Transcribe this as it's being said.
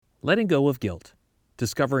Letting Go of Guilt,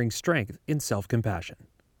 Discovering Strength in Self-Compassion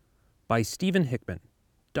by Stephen Hickman,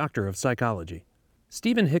 Doctor of Psychology.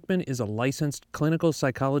 Stephen Hickman is a licensed clinical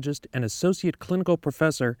psychologist and associate clinical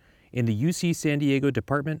professor in the UC San Diego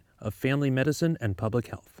Department of Family Medicine and Public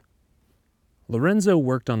Health. Lorenzo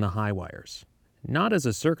worked on the high wires, not as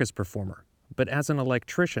a circus performer, but as an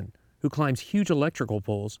electrician who climbs huge electrical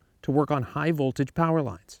poles to work on high-voltage power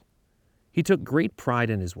lines. He took great pride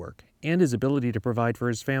in his work and his ability to provide for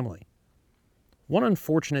his family. One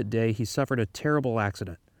unfortunate day, he suffered a terrible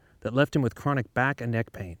accident that left him with chronic back and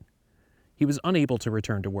neck pain. He was unable to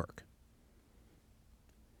return to work.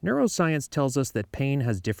 Neuroscience tells us that pain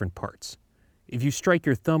has different parts. If you strike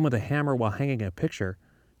your thumb with a hammer while hanging a picture,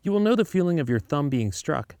 you will know the feeling of your thumb being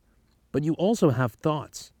struck, but you also have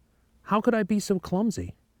thoughts. How could I be so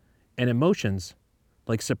clumsy? And emotions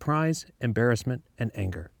like surprise, embarrassment, and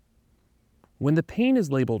anger. When the pain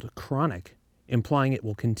is labeled chronic, implying it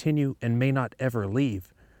will continue and may not ever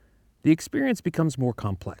leave, the experience becomes more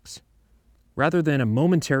complex. Rather than a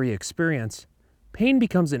momentary experience, pain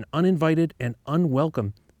becomes an uninvited and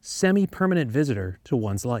unwelcome, semi-permanent visitor to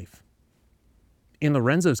one's life. In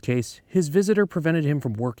Lorenzo's case, his visitor prevented him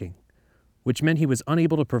from working, which meant he was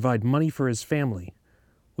unable to provide money for his family,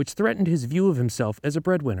 which threatened his view of himself as a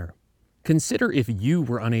breadwinner. Consider if you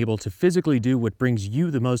were unable to physically do what brings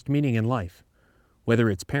you the most meaning in life,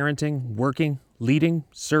 whether it's parenting, working, leading,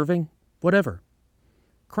 serving, whatever.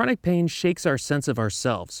 Chronic pain shakes our sense of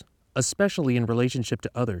ourselves, especially in relationship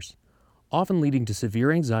to others, often leading to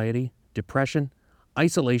severe anxiety, depression,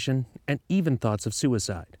 isolation, and even thoughts of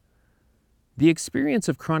suicide. The experience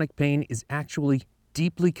of chronic pain is actually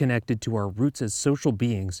deeply connected to our roots as social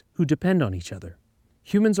beings who depend on each other.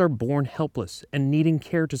 Humans are born helpless and needing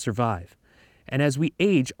care to survive, and as we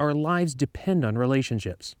age, our lives depend on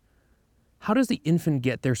relationships. How does the infant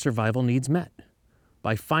get their survival needs met?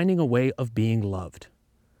 By finding a way of being loved.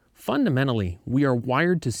 Fundamentally, we are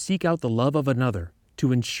wired to seek out the love of another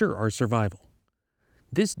to ensure our survival.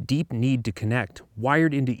 This deep need to connect,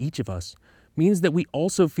 wired into each of us, means that we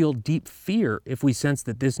also feel deep fear if we sense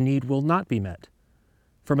that this need will not be met.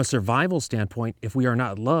 From a survival standpoint, if we are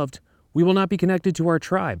not loved, we will not be connected to our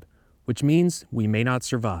tribe, which means we may not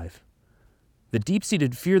survive. The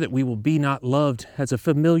deep-seated fear that we will be not loved has a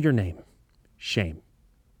familiar name: shame.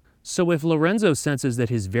 So if Lorenzo senses that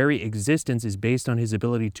his very existence is based on his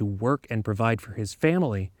ability to work and provide for his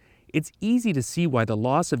family, it's easy to see why the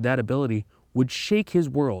loss of that ability would shake his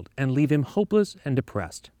world and leave him hopeless and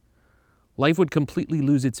depressed. Life would completely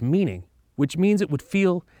lose its meaning, which means it would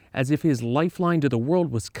feel as if his lifeline to the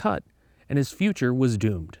world was cut and his future was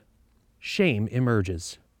doomed. Shame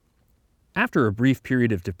emerges. After a brief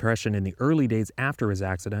period of depression in the early days after his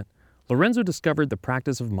accident, Lorenzo discovered the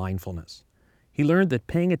practice of mindfulness. He learned that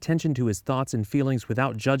paying attention to his thoughts and feelings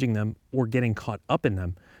without judging them or getting caught up in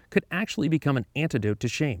them could actually become an antidote to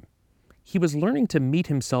shame. He was learning to meet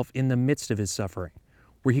himself in the midst of his suffering,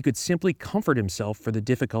 where he could simply comfort himself for the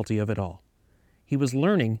difficulty of it all. He was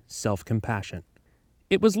learning self-compassion.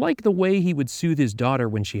 It was like the way he would soothe his daughter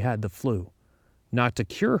when she had the flu, not to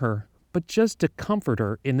cure her, but just to comfort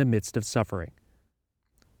her in the midst of suffering.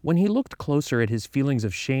 When he looked closer at his feelings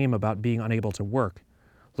of shame about being unable to work,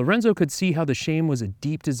 Lorenzo could see how the shame was a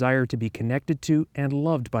deep desire to be connected to and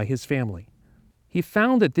loved by his family. He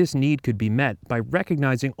found that this need could be met by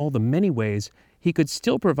recognizing all the many ways he could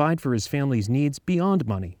still provide for his family's needs beyond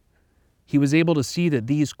money. He was able to see that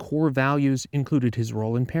these core values included his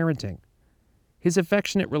role in parenting, his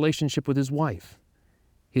affectionate relationship with his wife,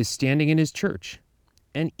 his standing in his church,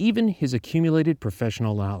 and even his accumulated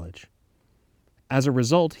professional knowledge. As a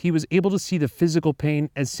result, he was able to see the physical pain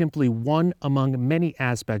as simply one among many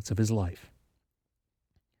aspects of his life.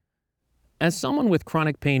 As someone with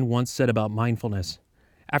chronic pain once said about mindfulness,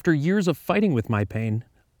 "After years of fighting with my pain,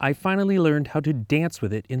 I finally learned how to dance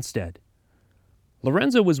with it instead."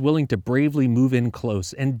 Lorenzo was willing to bravely move in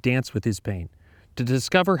close and dance with his pain, to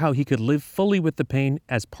discover how he could live fully with the pain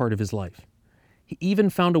as part of his life. He even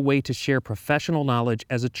found a way to share professional knowledge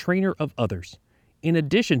as a trainer of others, in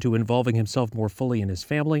addition to involving himself more fully in his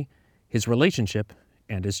family, his relationship,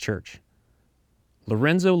 and his church.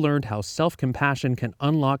 Lorenzo learned how self-compassion can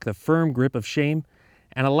unlock the firm grip of shame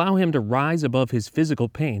and allow him to rise above his physical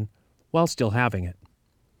pain while still having it.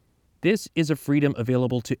 This is a freedom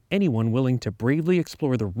available to anyone willing to bravely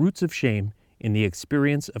explore the roots of shame in the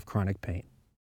experience of chronic pain.